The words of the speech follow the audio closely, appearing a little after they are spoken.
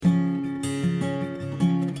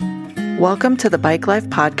Welcome to the Bike Life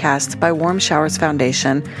Podcast by Warm Showers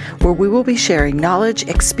Foundation, where we will be sharing knowledge,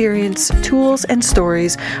 experience, tools, and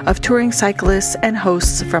stories of touring cyclists and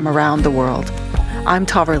hosts from around the world. I'm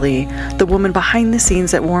Taver Lee, the woman behind the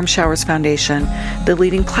scenes at Warm Showers Foundation, the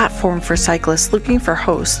leading platform for cyclists looking for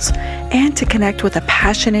hosts and to connect with a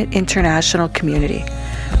passionate international community.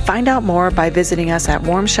 Find out more by visiting us at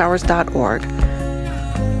warmshowers.org.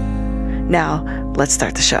 Now, let's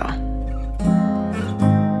start the show.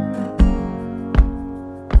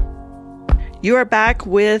 You are back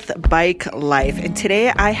with Bike Life, and today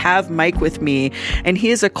I have Mike with me, and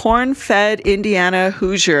he is a corn-fed Indiana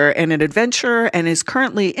Hoosier and an adventurer, and is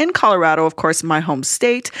currently in Colorado, of course, my home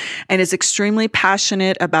state, and is extremely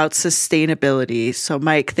passionate about sustainability. So,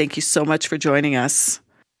 Mike, thank you so much for joining us.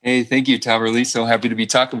 Hey, thank you, Taverly. So happy to be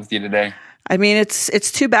talking with you today. I mean,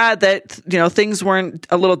 it's too bad that, things weren't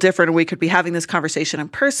a little different and we could be having this conversation in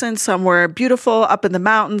person somewhere beautiful up in the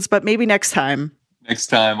mountains, but maybe next time. Next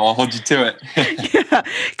time, I'll hold you to it. Yeah,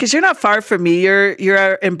 because you're not far from me.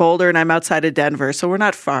 You're in Boulder and I'm outside of Denver, so we're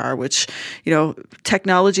not far, which,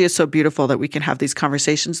 technology is so beautiful that we can have these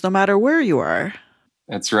conversations no matter where you are.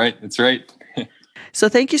 That's right. So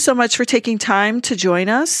thank you so much for taking time to join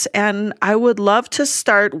us. And I would love to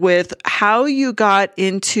start with how you got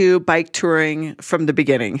into bike touring from the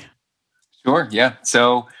beginning. Sure, yeah.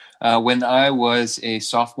 So when I was a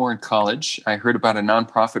sophomore in college, I heard about a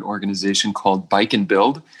nonprofit organization called Bike and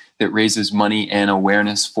Build that raises money and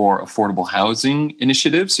awareness for affordable housing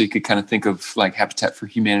initiatives. So you could kind of think of like Habitat for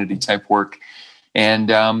Humanity type work. And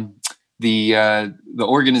the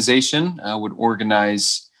organization would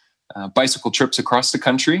organize bicycle trips across the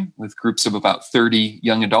country with groups of about 30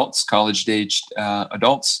 young adults, college-aged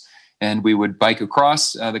adults. And we would bike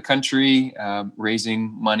across the country,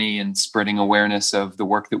 raising money and spreading awareness of the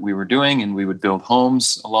work that we were doing. And we would build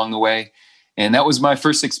homes along the way. And that was my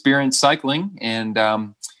first experience cycling. And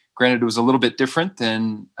granted, it was a little bit different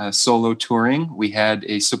than solo touring. We had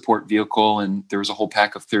a support vehicle and there was a whole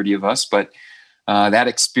pack of 30 of us. But that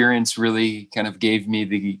experience really kind of gave me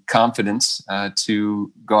the confidence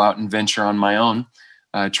to go out and venture on my own,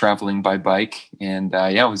 traveling by bike. And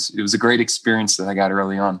it was a great experience that I got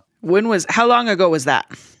early on. How long ago was that?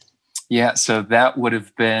 Yeah, so that would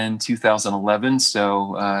have been 2011.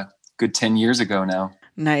 So good 10 years ago now.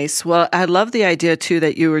 Nice. Well, I love the idea too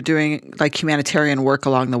that you were doing like humanitarian work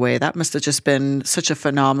along the way. That must have just been such a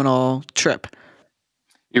phenomenal trip.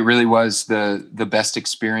 It really was. The best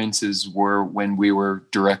experiences were when we were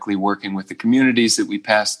directly working with the communities that we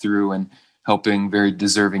passed through and helping very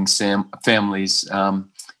deserving families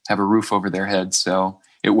have a roof over their heads. So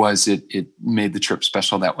it made the trip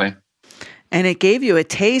special that way. And it gave you a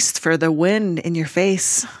taste for the wind in your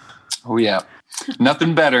face. Oh, yeah.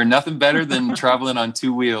 Nothing better than traveling on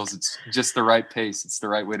two wheels. It's just the right pace. It's the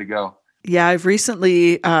right way to go. Yeah, I've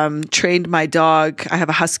recently trained my dog. I have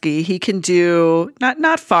a husky. He can do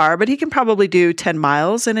not far, but he can probably do 10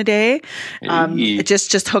 miles in a day. It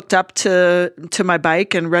just hooked up to my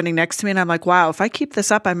bike and running next to me. And I'm like, wow, if I keep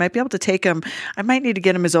this up, I might be able to take him. I might need to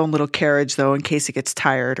get him his own little carriage though, in case he gets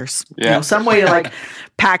tired or some way to like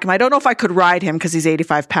pack him. I don't know if I could ride him because he's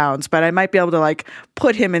 85 pounds, but I might be able to like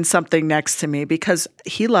put him in something next to me because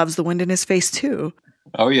he loves the wind in his face too.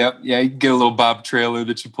 Oh, yeah. Yeah, you get a little bob trailer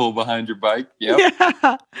that you pull behind your bike. Yep.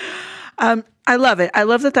 Yeah. I love it. I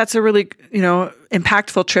love that that's a really,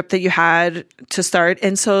 impactful trip that you had to start.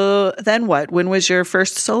 And so then what? When was your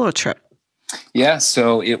first solo trip? Yeah,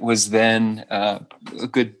 so it was then a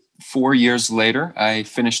good 4 years later. I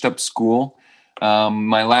finished up school. One of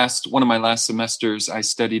my last semesters, I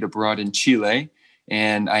studied abroad in Chile.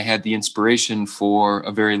 And I had the inspiration for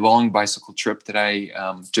a very long bicycle trip that I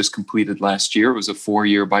just completed last year. It was a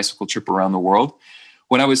 4-year bicycle trip around the world.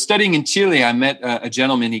 When I was studying in Chile, I met a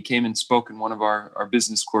gentleman. He came and spoke in one of our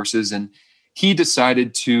business courses, and he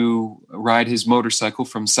decided to ride his motorcycle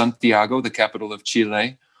from Santiago, the capital of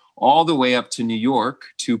Chile, all the way up to New York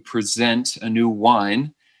to present a new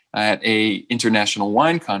wine at an international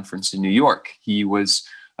wine conference in New York. He was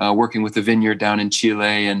working with a vineyard down in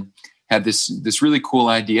Chile and had this really cool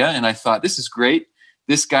idea. And I thought, this is great.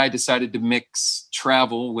 This guy decided to mix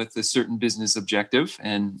travel with a certain business objective.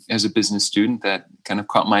 And as a business student, that kind of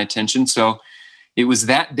caught my attention. So it was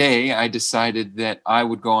that day I decided that I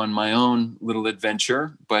would go on my own little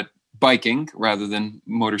adventure, but biking rather than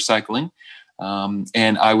motorcycling.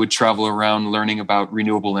 And I would travel around learning about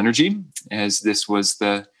renewable energy, as this was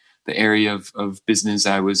the area of business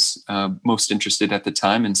I was most interested at the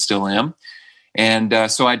time and still am. And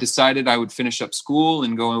so I decided I would finish up school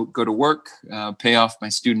and go to work, pay off my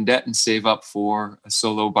student debt and save up for a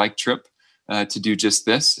solo bike trip to do just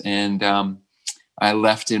this. And I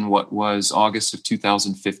left in what was August of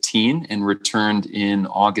 2015 and returned in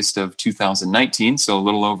August of 2019. So a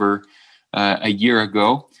little over a year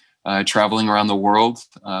ago, traveling around the world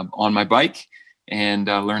on my bike and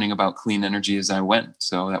learning about clean energy as I went.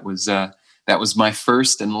 So that was my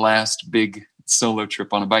first and last big solo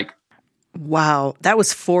trip on a bike. Wow. That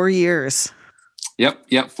was 4 years.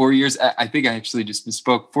 Yep. 4 years. I think I actually just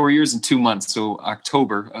misspoke. 4 years and 2 months. So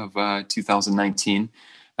October of 2019.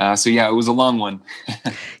 So yeah, it was a long one.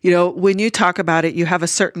 When you talk about it, you have a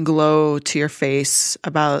certain glow to your face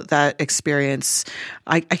about that experience.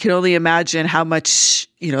 I can only imagine how much,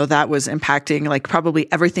 that was impacting, like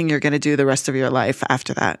probably everything you're going to do the rest of your life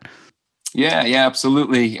after that. Yeah,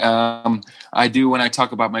 absolutely. I do. When I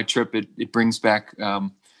talk about my trip, it brings back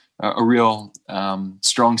a real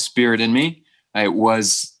strong spirit in me. It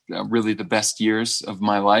was really the best years of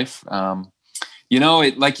my life.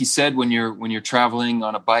 Like you said, when you're traveling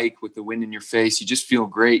on a bike with the wind in your face, you just feel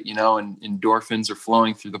great, and endorphins are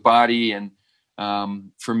flowing through the body. And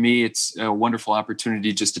for me, it's a wonderful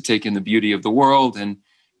opportunity just to take in the beauty of the world and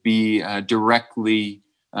be directly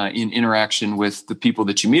in interaction with the people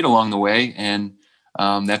that you meet along the way. And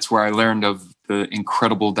that's where I learned of the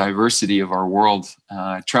incredible diversity of our world.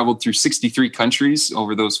 I traveled through 63 countries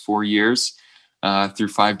over those 4 years, through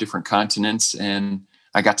 5 different continents, and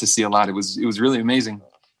I got to see a lot. It was really amazing.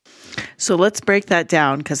 So let's break that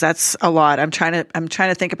down, because that's a lot. I'm trying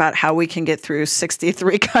to think about how we can get through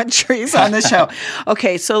 63 countries on the show.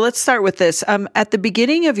 Okay, so let's start with this. At the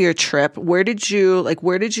beginning of your trip, where did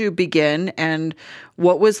you begin, and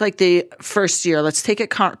what was like the first year? Let's take it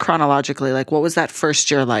chronologically. Like, what was that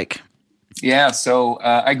first year like? Yeah, so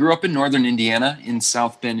I grew up in northern Indiana, in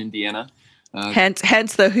South Bend, Indiana.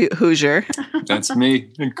 Hence the Hoosier. That's me,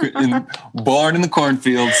 born in the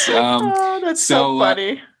cornfields. That's so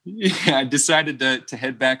funny. I decided to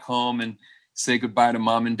head back home and say goodbye to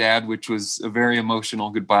mom and dad, which was a very emotional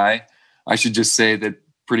goodbye. I should just say that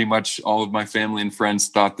pretty much all of my family and friends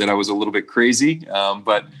thought that I was a little bit crazy,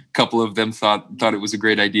 but a couple of them thought it was a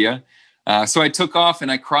great idea. So I took off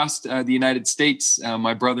and I crossed the United States.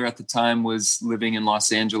 My brother at the time was living in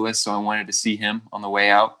Los Angeles, so I wanted to see him on the way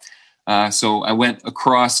out. So I went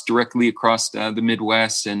directly across the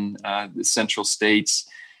Midwest and the Central States,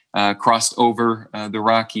 crossed over the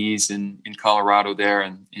Rockies in Colorado there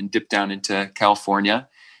and dipped down into California.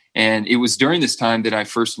 And it was during this time that I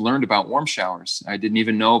first learned about warm showers. I didn't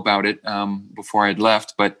even know about it before I'd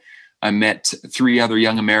left, but I met 3 other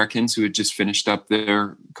young Americans who had just finished up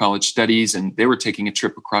their college studies, and they were taking a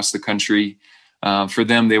trip across the country. For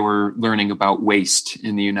them, they were learning about waste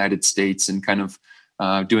in the United States and kind of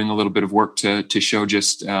doing a little bit of work to show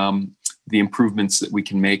just the improvements that we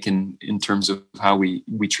can make in terms of how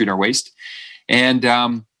we treat our waste. And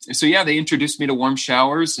so, they introduced me to warm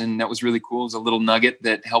showers, and that was really cool. It was a little nugget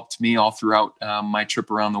that helped me all throughout my trip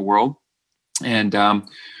around the world. And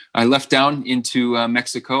I left down into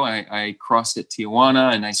Mexico. I crossed at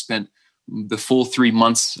Tijuana, and I spent the full 3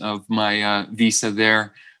 months of my visa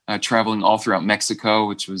there traveling all throughout Mexico,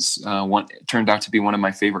 which was turned out to be one of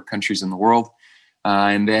my favorite countries in the world.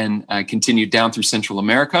 And then I continued down through Central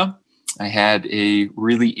America. I had a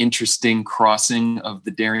really interesting crossing of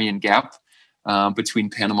the Darien Gap between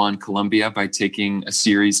Panama and Colombia by taking a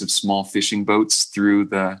series of small fishing boats through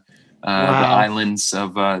the islands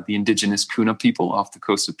of the indigenous Kuna people off the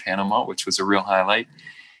coast of Panama, which was a real highlight.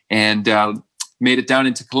 And made it down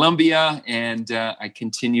into Colombia, and I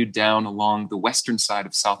continued down along the western side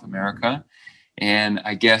of South America. And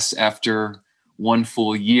I guess after 1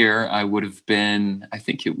 full year, I would have been, I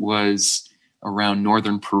think it was around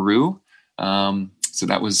northern Peru. So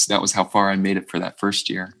that was how far I made it for that first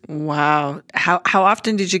year. Wow. How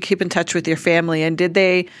often did you keep in touch with your family, and did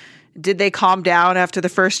they calm down after the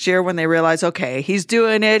first year when they realized, okay, he's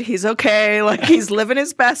doing it, he's okay, like he's living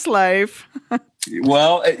his best life?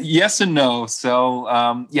 Well, yes and no. So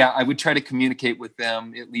I would try to communicate with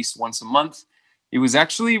them at least once a month. It was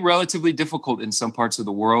actually relatively difficult in some parts of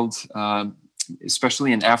the world,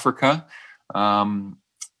 especially in Africa.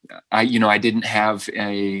 I didn't have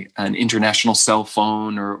an international cell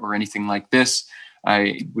phone or anything like this.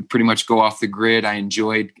 I would pretty much go off the grid. I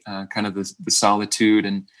enjoyed kind of the solitude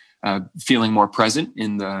and feeling more present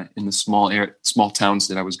in the small towns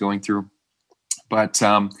that I was going through. But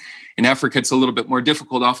in Africa, it's a little bit more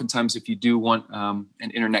difficult. Oftentimes, if you do want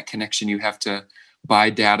an internet connection, you have to buy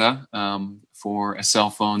data for a cell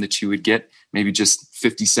phone that you would get, maybe just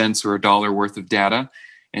 50 cents or $1 worth of data,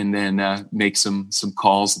 and then make some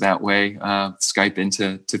calls that way, Skype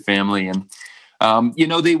into family. And,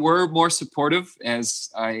 they were more supportive as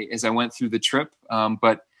I went through the trip.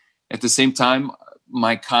 But at the same time,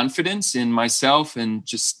 my confidence in myself and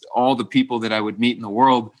just all the people that I would meet in the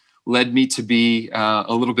world led me to be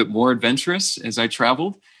a little bit more adventurous as I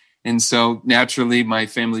traveled. And so naturally, my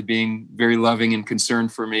family being very loving and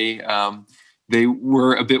concerned for me, they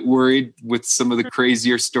were a bit worried with some of the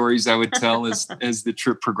crazier stories I would tell as the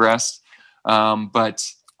trip progressed. But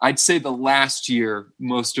I'd say the last year,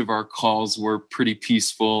 most of our calls were pretty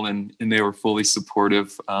peaceful and they were fully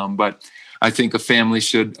supportive. But I think a family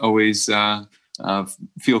should always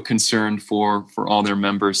feel concerned for all their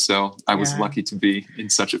members. So I was lucky to be in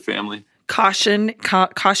such a family. Caution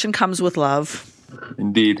comes with love.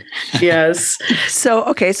 Indeed. Yes.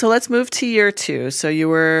 So let's move to year 2. So you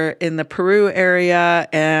were in the Peru area,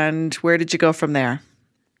 and where did you go from there?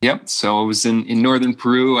 Yep. So I was in northern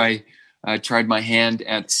Peru. I tried my hand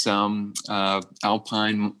at some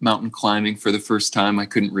alpine mountain climbing for the first time. I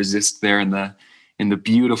couldn't resist there in the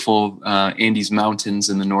beautiful Andes Mountains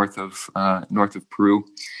in the north of Peru.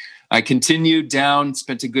 I continued down,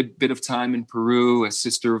 spent a good bit of time in Peru. A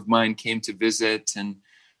sister of mine came to visit, and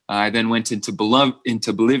I then went into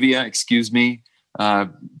Bolivia,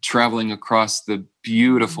 traveling across the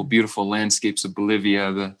beautiful, beautiful landscapes of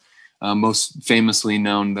Bolivia, the most famously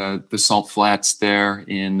known, the salt flats there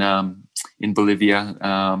in Bolivia.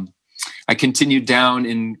 I continued down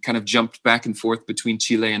and kind of jumped back and forth between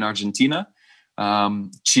Chile and Argentina.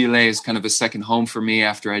 Chile is kind of a second home for me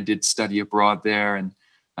after I did study abroad there, and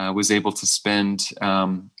was able to spend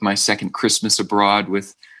my second Christmas abroad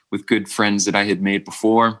with good friends that I had made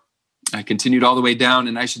before. I continued all the way down,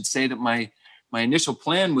 and I should say that my initial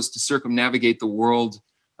plan was to circumnavigate the world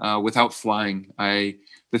without flying.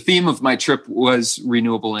 The theme of my trip was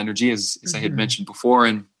renewable energy, as I had mentioned before,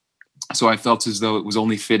 and so I felt as though it was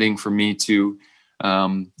only fitting for me to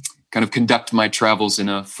kind of conduct my travels in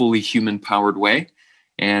a fully human-powered way.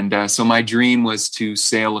 And so my dream was to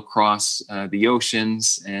sail across the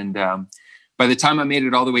oceans. And by the time I made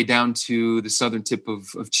it all the way down to the southern tip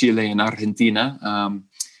of Chile and Argentina,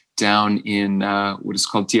 down in what is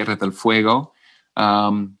called Tierra del Fuego,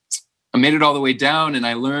 I made it all the way down, and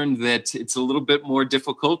I learned that it's a little bit more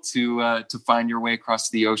difficult to find your way across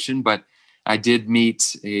the ocean. But I did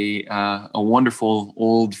meet a wonderful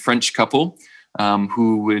old French couple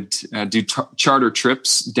who would do charter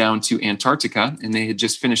trips down to Antarctica, and they had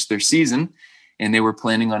just finished their season, and they were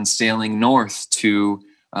planning on sailing north to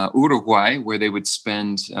Uruguay, where they would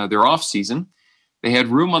spend their off season. They had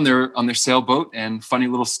room on their sailboat, and funny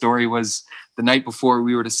little story was the night before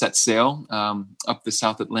we were to set sail up the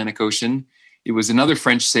South Atlantic Ocean, it was another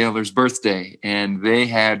French sailor's birthday, and they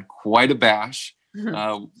had quite a bash.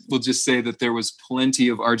 We'll just say that there was plenty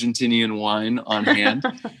of Argentinian wine on hand.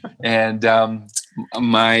 And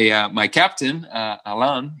my captain,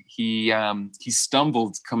 Alan, he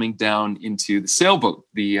stumbled coming down into the sailboat.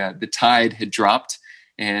 The tide had dropped,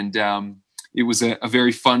 and it was a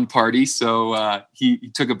very fun party. So he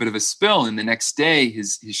took a bit of a spill, and the next day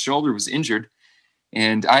his shoulder was injured.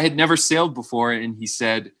 And I had never sailed before, and he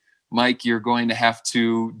said, "Mike, you're going to have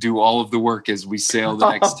to do all of the work as we sail the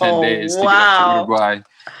next 10 days to get up to Uruguay."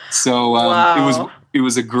 So it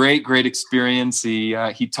was a great experience.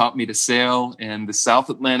 He taught me to sail, and the South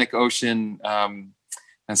Atlantic Ocean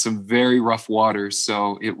has some very rough waters.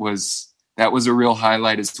 So that was a real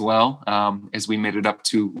highlight as well as we made it up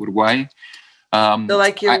to Uruguay. So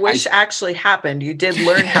like your wish actually happened. You did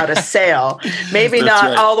learn how to sail. Maybe not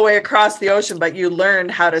right. all the way across the ocean, but you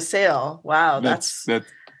learned how to sail. Wow, that's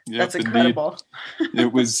incredible.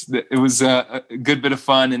 It was a good bit of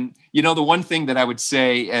fun. And, the one thing that I would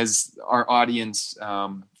say, as our audience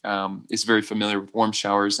is very familiar with warm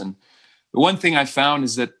showers, and the one thing I found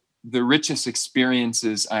is that the richest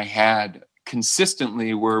experiences I had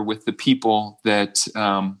consistently were with the people that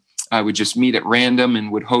I would just meet at random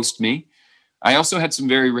and would host me. I also had some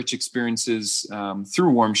very rich experiences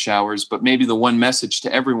through warm showers, but maybe the one message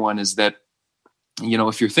to everyone is that,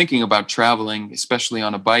 if you're thinking about traveling, especially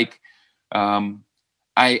on a bike, I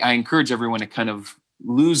encourage everyone to kind of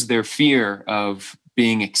lose their fear of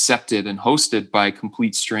being accepted and hosted by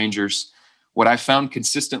complete strangers. What I found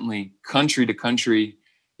consistently, country to country,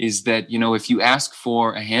 is that, if you ask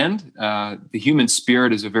for a hand, the human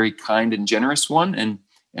spirit is a very kind and generous one.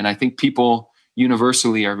 And I think people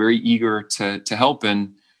universally are very eager to help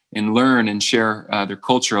and learn and share their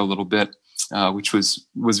culture a little bit, which was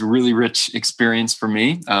a really rich experience for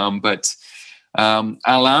me. But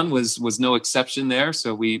Alan was no exception there.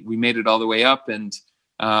 So we made it all the way up, and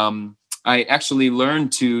I actually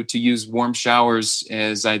learned to use warm showers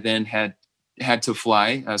as I then had to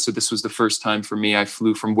fly. So this was the first time for me. I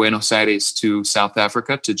flew from Buenos Aires to South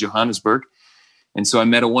Africa, to Johannesburg. And so I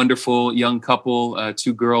met a wonderful young couple,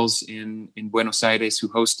 two girls in Buenos Aires who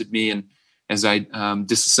hosted me. And as I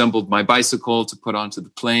disassembled my bicycle to put onto the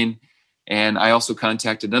plane, and I also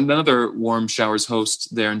contacted another Warm Showers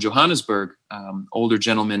host there in Johannesburg, older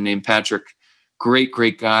gentleman named Patrick,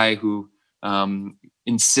 great guy who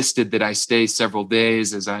insisted that I stay several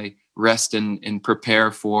days as I rest and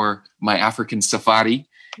prepare for my African safari.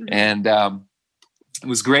 Mm-hmm. And it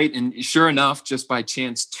was great. And sure enough, just by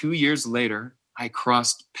chance, 2 years later, I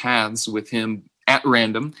crossed paths with him at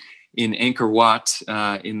random in Angkor Wat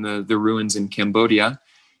in the ruins in Cambodia.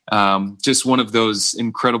 Just one of those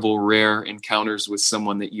incredible, rare encounters with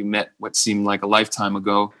someone that you met what seemed like a lifetime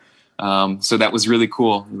ago. So that was really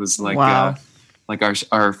cool. It was like, wow. Like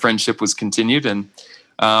our friendship was continued. And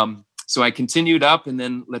so I continued up, and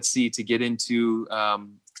then to get into,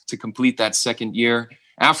 to complete that second year,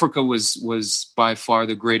 Africa was by far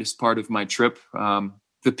the greatest part of my trip.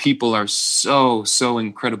 The people are so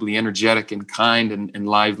incredibly energetic and kind and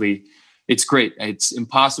lively. It's great. It's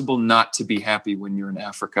impossible not to be happy when you're in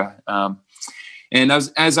Africa. And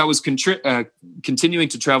as I was continuing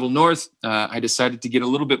to travel north, I decided to get a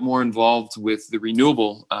little bit more involved with the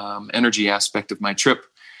renewable energy aspect of my trip.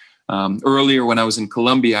 Earlier, when I was in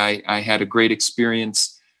Colombia, I had a great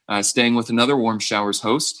experience staying with another Warm Showers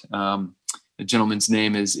host. The gentleman's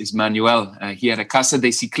name is Manuel. He had a Casa de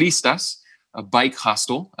Ciclistas, a bike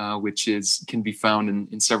hostel, which can be found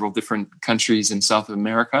in several different countries in South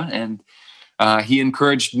America. And he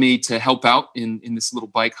encouraged me to help out in this little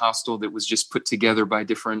bike hostel that was just put together by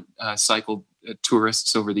different cycle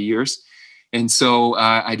tourists over the years. And so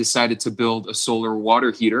I decided to build a solar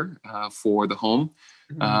water heater for the home,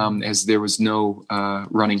 as there was no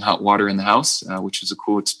running hot water in the house, which was a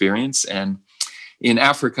cool experience. And in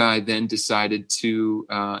Africa, I then decided to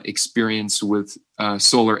experience with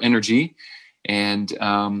solar energy. And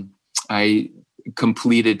I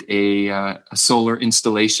completed a solar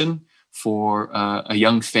installation for a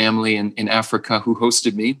young family in Africa who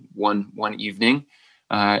hosted me one evening.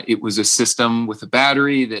 It was a system with a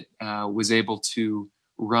battery that was able to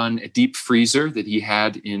run a deep freezer that he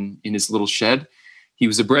had in his little shed. He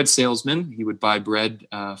was a bread salesman. He would buy bread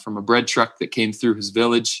from a bread truck that came through his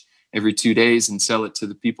village every 2 days and sell it to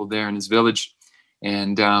the people there in his village.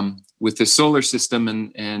 And with the solar system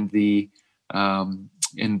and the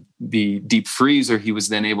deep freezer, he was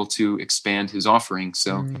then able to expand his offering.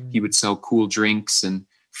 So he would sell cool drinks and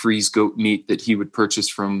freeze goat meat that he would purchase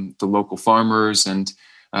from the local farmers and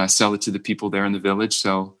sell it to the people there in the village.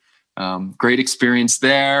 So great experience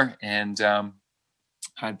there. And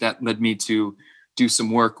that led me to do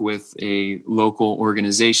some work with a local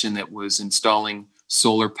organization that was installing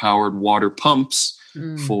solar-powered water pumps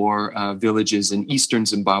for villages in eastern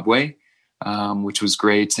Zimbabwe, which was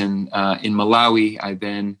great. And in Malawi, I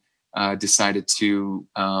then decided to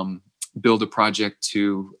build a project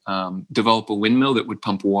to develop a windmill that would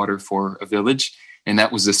pump water for a village. And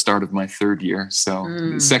that was the start of my third year. So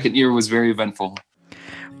the second year was very eventful.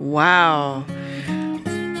 Wow.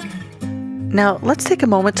 Now, let's take a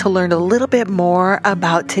moment to learn a little bit more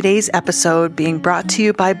about today's episode being brought to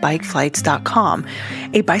you by BikeFlights.com,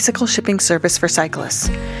 a bicycle shipping service for cyclists.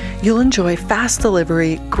 You'll enjoy fast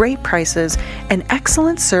delivery, great prices, and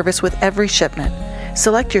excellent service with every shipment.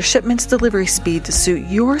 Select your shipment's delivery speed to suit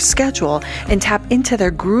your schedule and tap into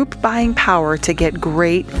their group buying power to get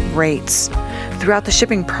great rates. Throughout the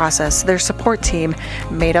shipping process, their support team,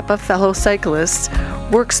 made up of fellow cyclists,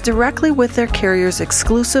 works directly with their carrier's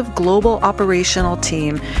exclusive global operational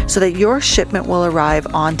team so that your shipment will arrive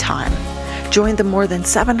on time. Join the more than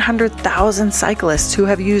 700,000 cyclists who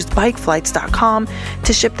have used BikeFlights.com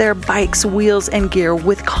to ship their bikes, wheels, and gear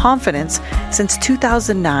with confidence since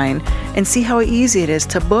 2009 and see how easy it is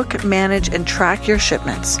to book, manage, and track your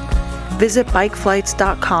shipments. Visit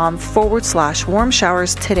BikeFlights.com/warm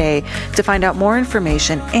showers today to find out more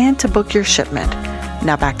information and to book your shipment.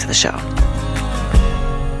 Now back to the show.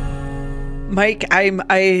 Mike,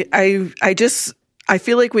 I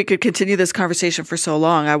feel like we could continue this conversation for so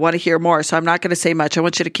long. I want to hear more, so I'm not going to say much. I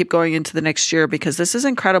want you to keep going into the next year because this is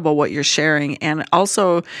incredible what you're sharing. And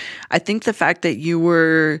also, I think the fact that you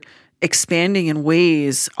were expanding in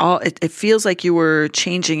ways, it feels like you were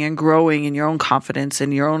changing and growing in your own confidence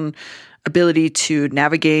and your own ability to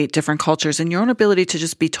navigate different cultures and your own ability to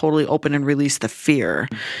just be totally open and release the fear.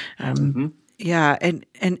 Yeah,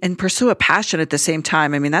 and pursue a passion at the same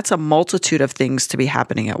time. I mean, that's a multitude of things to be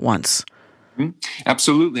happening at once.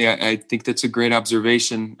 Absolutely. I think that's a great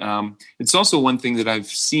observation. It's also one thing that I've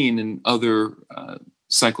seen in other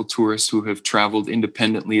cycle tourists who have traveled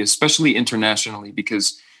independently, especially internationally,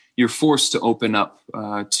 because you're forced to open up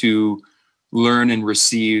to learn and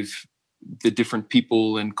receive the different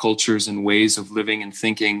people and cultures and ways of living and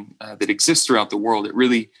thinking that exist throughout the world. It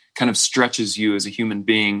really kind of stretches you as a human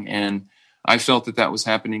being. And I felt that was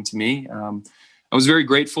happening to me. I was very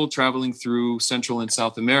grateful traveling through Central and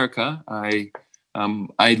South America. I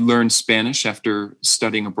learned Spanish after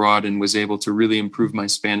studying abroad and was able to really improve my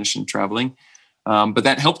Spanish in traveling. But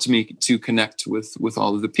that helped me to connect with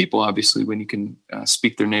all of the people, obviously, when you can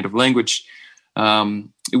speak their native language.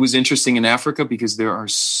 It was interesting in Africa because there are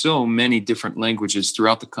so many different languages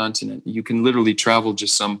throughout the continent. You can literally travel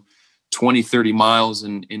just some 20, 30 miles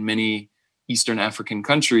in many Eastern African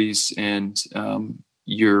countries, and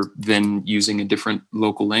you're then using a different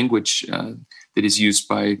local language that is used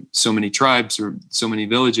by so many tribes or so many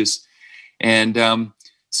villages. And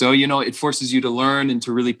so, it forces you to learn and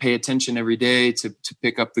to really pay attention every day to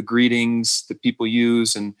pick up the greetings that people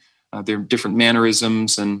use and their different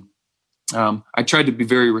mannerisms. And I tried to be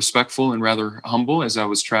very respectful and rather humble as I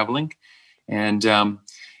was traveling. And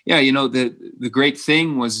the great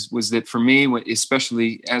thing was that for me,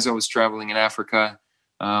 especially as I was traveling in Africa,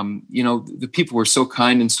 the people were so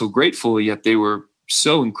kind and so grateful, yet they were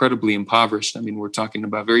so incredibly impoverished. I mean, we're talking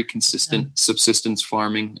about very consistent subsistence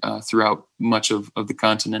farming throughout much of the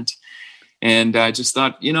continent. And I just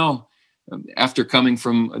thought, after coming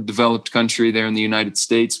from a developed country there in the United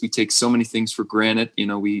States, we take so many things for granted.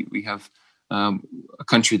 We have a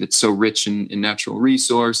country that's so rich in natural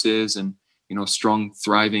resources and, strong,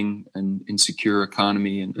 thriving and secure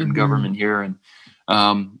economy and government here. And,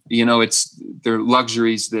 there are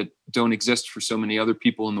luxuries that don't exist for so many other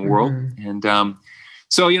people in the world. And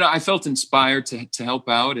so, I felt inspired to help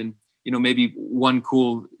out. And, maybe one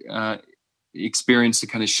cool experience to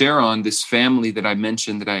kind of share on this family that I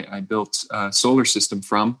mentioned that I built a solar system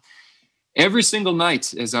from. Every single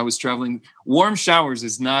night as I was traveling, warm showers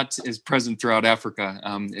is not as present throughout Africa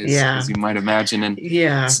as you might imagine. And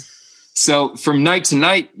so from night to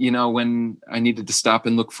night, when I needed to stop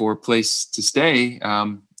and look for a place to stay,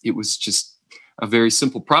 it was just a very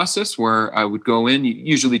simple process where I would go in,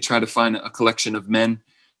 usually try to find a collection of men.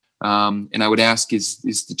 And I would ask, is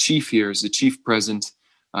the chief here? Is the chief present?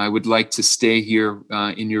 I would like to stay here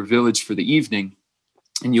in your village for the evening.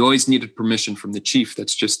 And you always needed permission from the chief.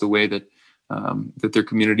 That's just the way that their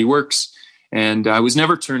community works. And I was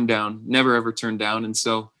never ever turned down. And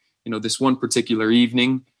so, this one particular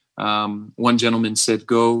evening, one gentleman said,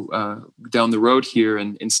 go down the road here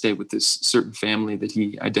and stay with this certain family that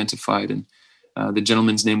he identified. And the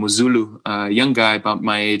gentleman's name was Zulu, a young guy about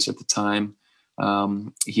my age at the time.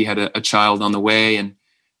 He had a child on the way, and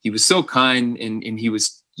he was so kind, and he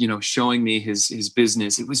was, showing me his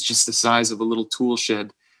business. It was just the size of a little tool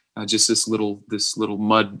shed, just this little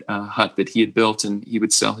mud hut that he had built, and he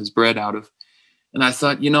would sell his bread out of. And I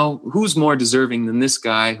thought, who's more deserving than this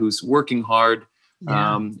guy who's working hard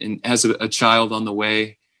and has a child on the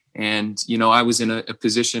way. And, I was in a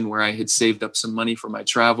position where I had saved up some money for my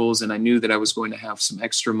travels, and I knew that I was going to have some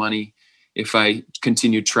extra money if I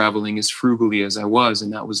continued traveling as frugally as I was.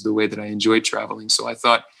 And that was the way that I enjoyed traveling. So I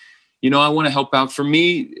thought, I want to help out. For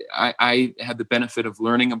me, I had the benefit of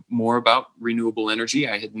learning more about renewable energy.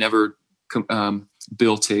 I had never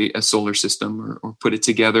built a solar system or put it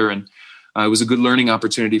together. And it was a good learning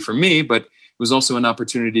opportunity for me, but it was also an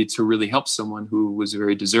opportunity to really help someone who was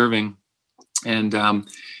very deserving. And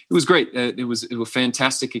it was great. It was a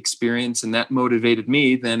fantastic experience. And that motivated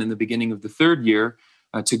me then in the beginning of the third year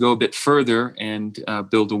to go a bit further and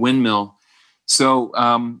build a windmill. So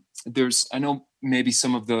I know maybe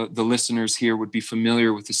some of the listeners here would be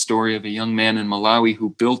familiar with the story of a young man in Malawi who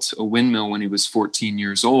built a windmill when he was 14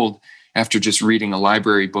 years old after just reading a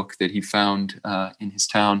library book that he found in his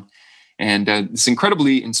town. And this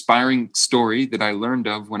incredibly inspiring story that I learned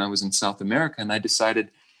of when I was in South America. And I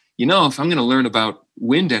decided, if I'm going to learn about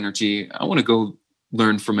wind energy, I want to go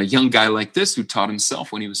learn from a young guy like this who taught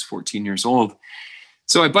himself when he was 14 years old.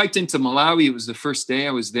 So I biked into Malawi. It was the first day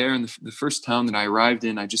I was there. And the first town that I arrived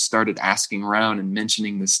in, I just started asking around and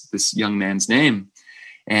mentioning this young man's name.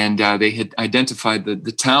 And they had identified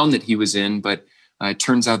the town that he was in, but it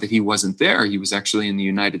turns out that he wasn't there. He was actually in the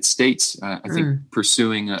United States, I think,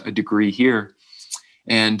 pursuing a degree here.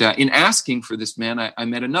 And in asking for this man, I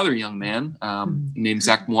met another young man named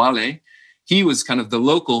Zach Mwale. He was kind of the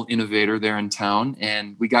local innovator there in town.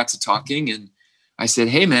 And we got to talking, and I said,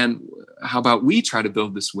 hey, man, how about we try to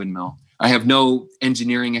build this windmill? I have no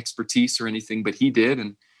engineering expertise or anything, but he did.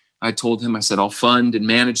 And I told him, I said, I'll fund and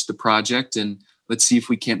manage the project, and let's see if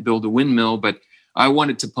we can't build a windmill. But I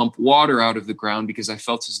wanted to pump water out of the ground because I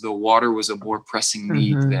felt as though water was a more pressing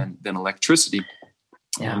need than electricity.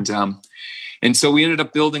 Yeah. And so we ended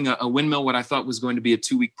up building a windmill. What I thought was going to be a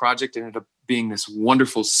 2-week project ended up being this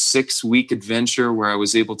wonderful 6-week adventure where I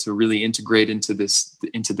was able to really integrate into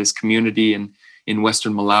this community in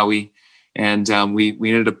Western Malawi. And we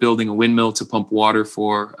ended up building a windmill to pump water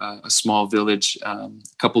for a small village, a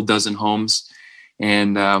couple dozen homes.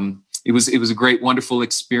 And it was a great, wonderful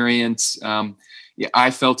experience.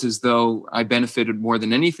 I felt as though I benefited more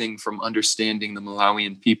than anything from understanding the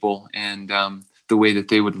Malawian people and the way that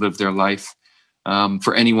they would live their life.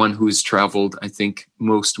 For anyone who has traveled, I think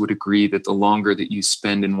most would agree that the longer that you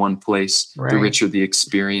spend in one place, the richer the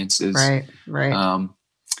experience is. Right.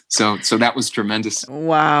 So that was tremendous.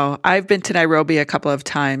 Wow. I've been to Nairobi a couple of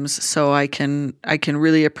times, so I can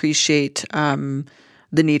really appreciate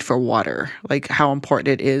the need for water, like how important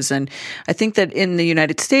it is. And I think that in the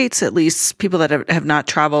United States, at least, people that have not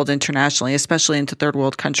traveled internationally, especially into third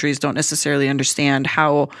world countries, don't necessarily understand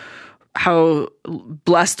how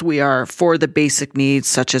blessed we are for the basic needs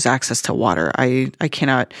such as access to water. I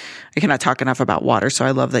cannot talk enough about water. So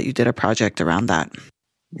I love that you did a project around that.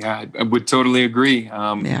 Yeah, I would totally agree.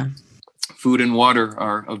 Food and water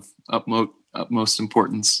are of utmost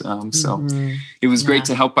importance. So it was great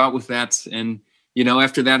to help out with that. And,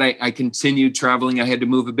 after that, I continued traveling. I had to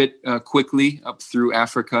move a bit quickly up through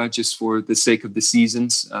Africa just for the sake of the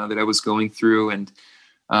seasons that I was going through, and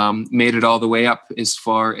made it all the way up as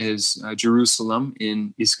far as Jerusalem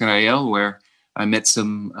in Israel, where I met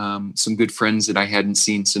some good friends that I hadn't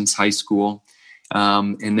seen since high school.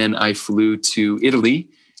 And then I flew to Italy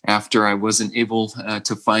after I wasn't able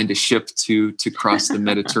to find a ship to cross the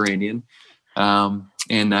Mediterranean.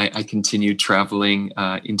 And I continued traveling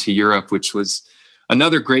into Europe, which was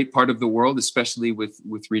another great part of the world, especially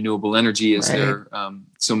with renewable energy, as there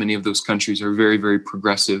so many of those countries are very, very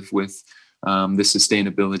progressive with the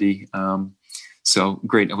sustainability. So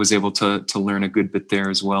great. I was able to learn a good bit there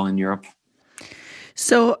as well in Europe.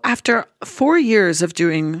 So after 4 years of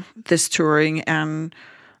doing this touring and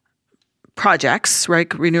projects,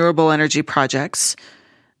 right, renewable energy projects,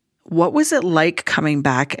 what was it like coming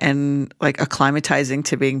back and like acclimatizing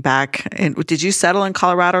to being back? And did you settle in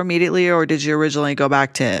Colorado immediately, or did you originally go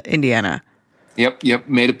back to Indiana? Yep.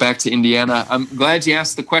 Made it back to Indiana. I'm glad you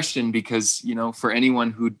asked the question because, for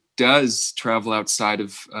anyone who does travel outside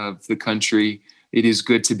of the country, it is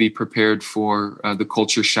good to be prepared for the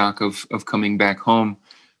culture shock of coming back home.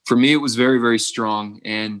 For me, it was very, very strong.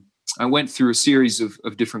 And I went through a series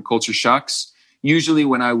of different culture shocks. Usually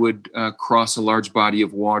when I would cross a large body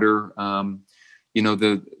of water,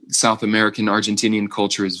 the South American, Argentinian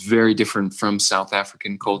culture is very different from South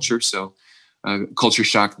African culture. So culture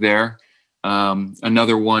shock there.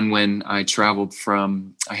 Another one when I traveled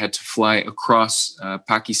I had to fly across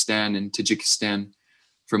Pakistan and Tajikistan,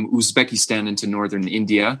 from Uzbekistan into northern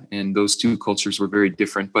India. And those two cultures were very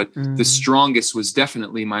different. But the strongest was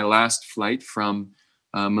definitely my last flight from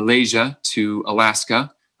Malaysia to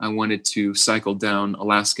Alaska. I wanted to cycle down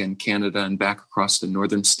Alaska and Canada and back across the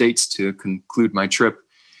northern states to conclude my trip.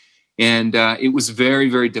 And it was very,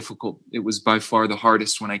 very difficult. It was by far the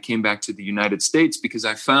hardest when I came back to the United States, because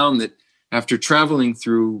I found that after traveling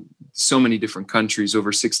through so many different countries,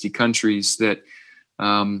 over 60 countries, that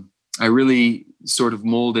I really sort of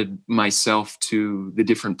molded myself to the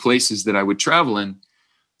different places that I would travel in.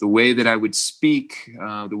 The way that I would speak,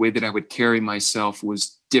 the way that I would carry myself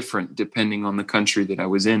was different depending on the country that I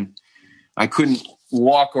was in. I couldn't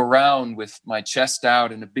walk around with my chest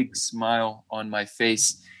out and a big smile on my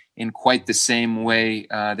face in quite the same way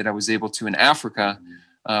that I was able to in Africa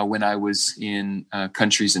when I was in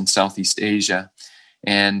countries in Southeast Asia.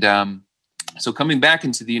 And so coming back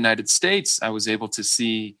into the United States, I was able to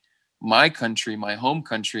see my country, my home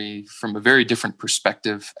country, from a very different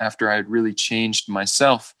perspective after I had really changed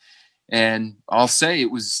myself. And I'll say it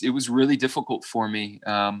was really difficult for me.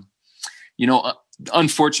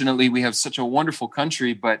 Unfortunately, we have such a wonderful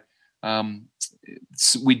country, but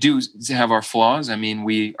we do have our flaws. I mean,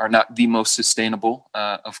 we are not the most sustainable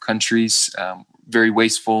of countries, very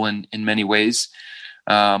wasteful in many ways.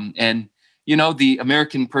 The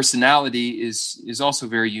American personality is also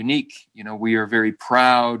very unique. We are very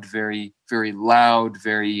proud, very, very loud,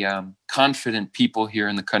 very confident people here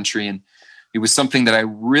in the country. And it was something that I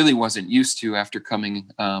really wasn't used to after coming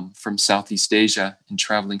from Southeast Asia and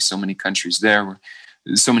traveling so many countries there,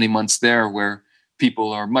 so many months there, where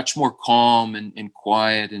people are much more calm and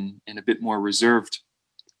quiet and a bit more reserved.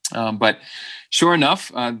 But sure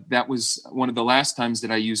enough, that was one of the last times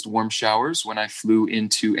that I used warm showers, when I flew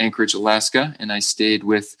into Anchorage, Alaska, and I stayed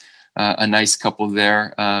with a nice couple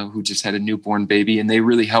there who just had a newborn baby, and they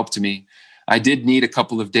really helped me. I did need a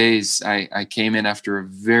couple of days. I came in after a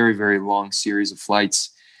very, very long series of flights,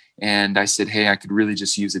 and I said, hey, I could really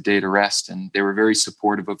just use a day to rest, and they were very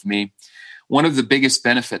supportive of me. one of the biggest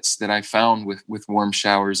benefits that I found with warm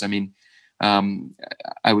showers, I mean,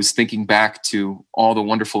 I was thinking back to all the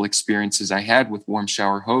wonderful experiences I had with warm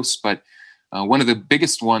shower hosts, but one of the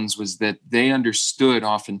biggest ones was that they understood,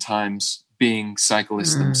 oftentimes being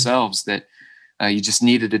cyclists themselves, that you just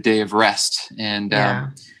needed a day of rest. And,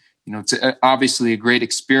 it's obviously a great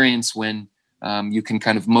experience when you can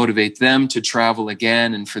kind of motivate them to travel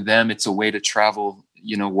again. And for them, it's a way to travel,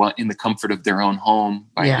 in the comfort of their own home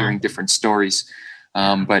by hearing different stories.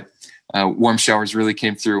 But warm showers really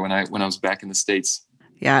came through when I was back in the States.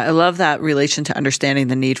 Yeah, I love that relation to understanding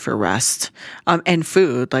the need for rest and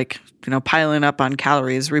food, like, piling up on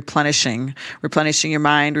calories, replenishing your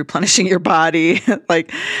mind, replenishing your body,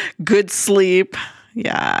 like good sleep.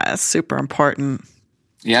 Yeah, super important.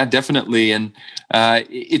 Yeah, definitely. And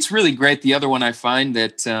it's really great. The other one I find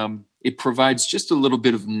that it provides just a little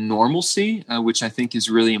bit of normalcy, which I think is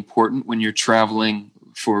really important when you're traveling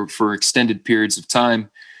for extended periods of time.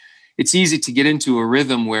 It's easy to get into a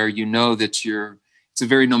rhythm where that it's a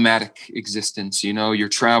very nomadic existence. You're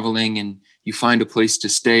traveling and you find a place to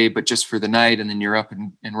stay, but just for the night, and then you're up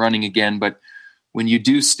and running again. But when you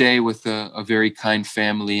do stay with a very kind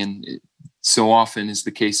family, and it so often is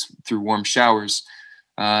the case through warm showers,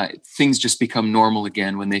 things just become normal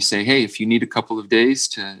again when they say, hey, if you need a couple of days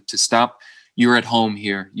to stop, you're at home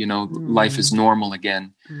here. Life is normal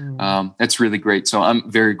again. That's really great. So I'm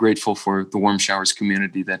very grateful for the warm showers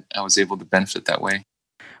community that I was able to benefit that way.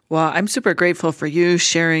 Well, I'm super grateful for you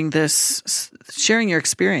sharing your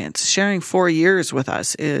experience. Sharing 4 years with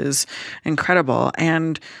us is incredible.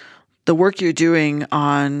 And the work you're doing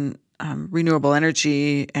on renewable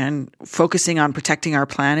energy and focusing on protecting our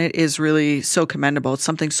planet is really so commendable. It's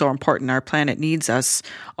something so important. Our planet needs us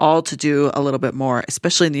all to do a little bit more,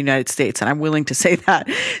 especially in the United States. And I'm willing to say that,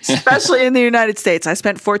 especially in the United States. I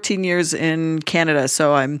spent 14 years in Canada.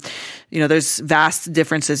 So there's vast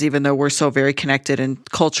differences, even though we're so very connected and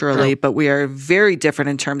culturally, but we are very different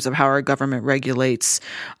in terms of how our government regulates,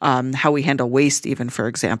 how we handle waste, even, for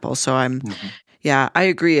example. So yeah, I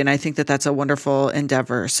agree. And I think that that's a wonderful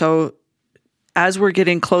endeavor. So as we're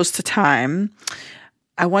getting close to time,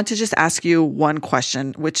 I want to just ask you one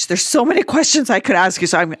question, which there's so many questions I could ask you.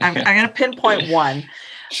 So I'm going to pinpoint one.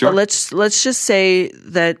 Sure. But let's just say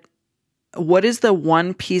that, what is the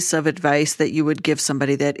one piece of advice that you would give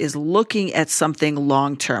somebody that is looking at something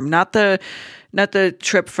long-term, not the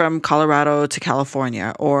trip from Colorado to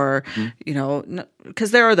California, or,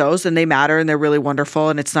 because there are those and they matter and they're really wonderful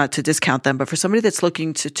and it's not to discount them. But for somebody that's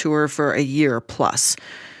looking to tour for a year plus,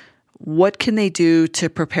 what can they do to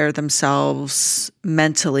prepare themselves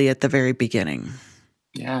mentally at the very beginning?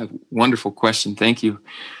 Yeah, wonderful question. Thank you.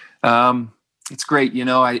 It's great.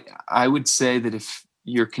 I would say that if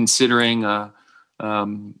you're considering a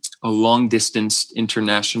long distance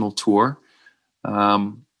international tour,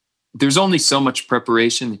 there's only so much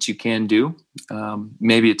preparation that you can do.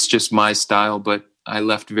 Maybe it's just my style, but I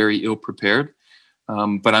left very ill prepared.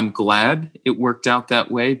 But I'm glad it worked out that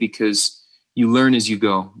way, because you learn as you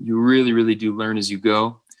go. You really, really do learn as you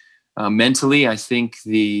go. Mentally, I think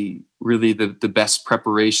the best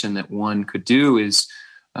preparation that one could do is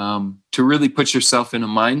to really put yourself in a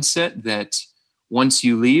mindset that once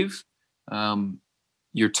you leave,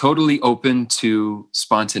 you're totally open to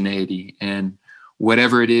spontaneity and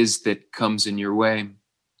whatever it is that comes in your way.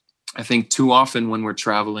 I think too often when we're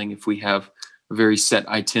traveling, if we have a very set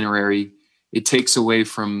itinerary, it takes away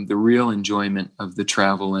from the real enjoyment of the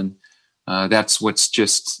travel. And that's what's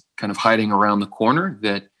just kind of hiding around the corner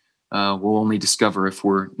that we'll only discover if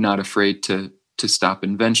we're not afraid to stop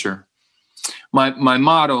and venture. My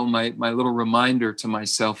motto, my little reminder to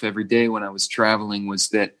myself every day when I was traveling was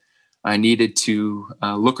that I needed to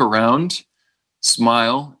look around,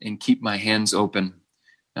 smile, and keep my hands open.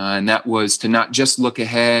 And that was to not just look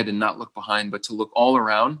ahead and not look behind, but to look all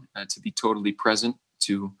around, to be totally present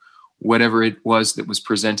to whatever it was that was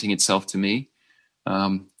presenting itself to me.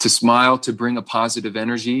 To smile, to bring a positive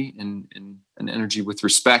energy and an energy with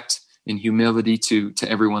respect and humility to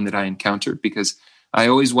everyone that I encountered, because I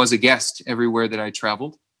always was a guest everywhere that I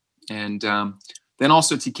traveled. And then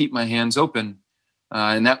also to keep my hands open.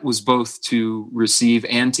 And that was both to receive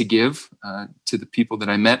and to give to the people that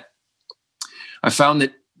I met. I found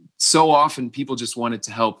that so often people just wanted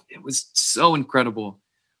to help. It was so incredible.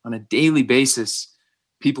 On a daily basis,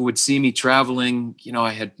 people would see me traveling.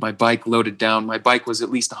 I had my bike loaded down. My bike was at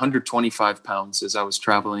least 125 pounds as I was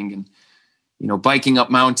traveling, and, biking up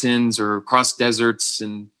mountains or across deserts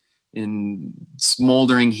and in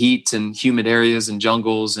smoldering heat and humid areas and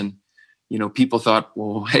jungles. And, people thought,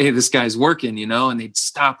 well, hey, this guy's working, and they'd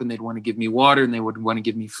stop and they'd want to give me water and they would want to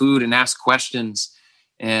give me food and ask questions.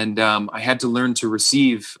 And I had to learn to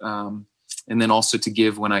receive and then also to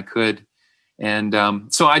give when I could. And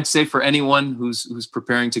so I'd say for anyone who's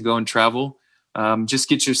preparing to go and travel, just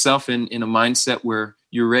get yourself in a mindset where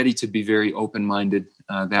you're ready to be very open-minded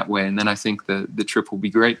that way. And then I think the trip will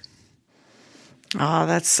be great. Oh,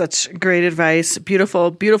 that's such great advice.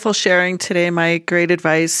 Beautiful, beautiful sharing today, Mike. Great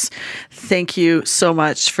advice. Thank you so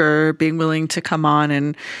much for being willing to come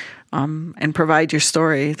on and provide your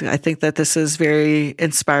story. I think that this is very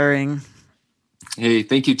inspiring. Hey,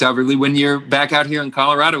 thank you, Taverly. When you're back out here in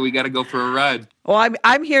Colorado, we got to go for a ride. Well,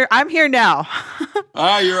 I'm here now.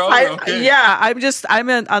 You're over. Okay. Yeah, I'm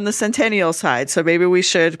on the Centennial side. So maybe we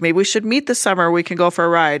should meet this summer. We can go for a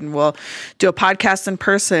ride and we'll do a podcast in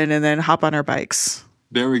person and then hop on our bikes.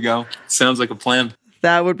 There we go. Sounds like a plan.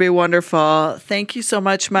 That would be wonderful. Thank you so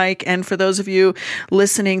much, Mike. And for those of you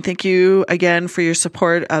listening, thank you again for your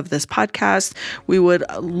support of this podcast. We would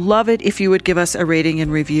love it if you would give us a rating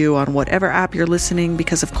and review on whatever app you're listening,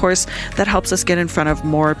 because of course that helps us get in front of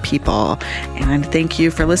more people. And thank you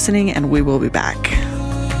for listening, and we will be back.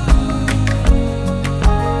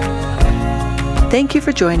 Thank you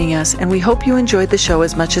for joining us, and we hope you enjoyed the show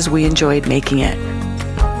as much as we enjoyed making it.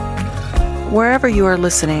 Wherever you are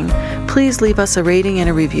listening, please leave us a rating and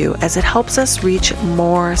a review, as it helps us reach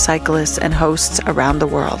more cyclists and hosts around the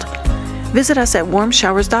world. Visit us at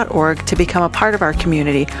warmshowers.org to become a part of our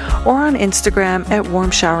community, or on Instagram at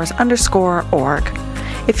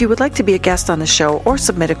warmshowers_org. If you would like to be a guest on the show or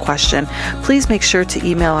submit a question, please make sure to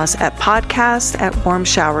email us at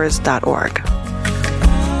podcast@warmshowers.org.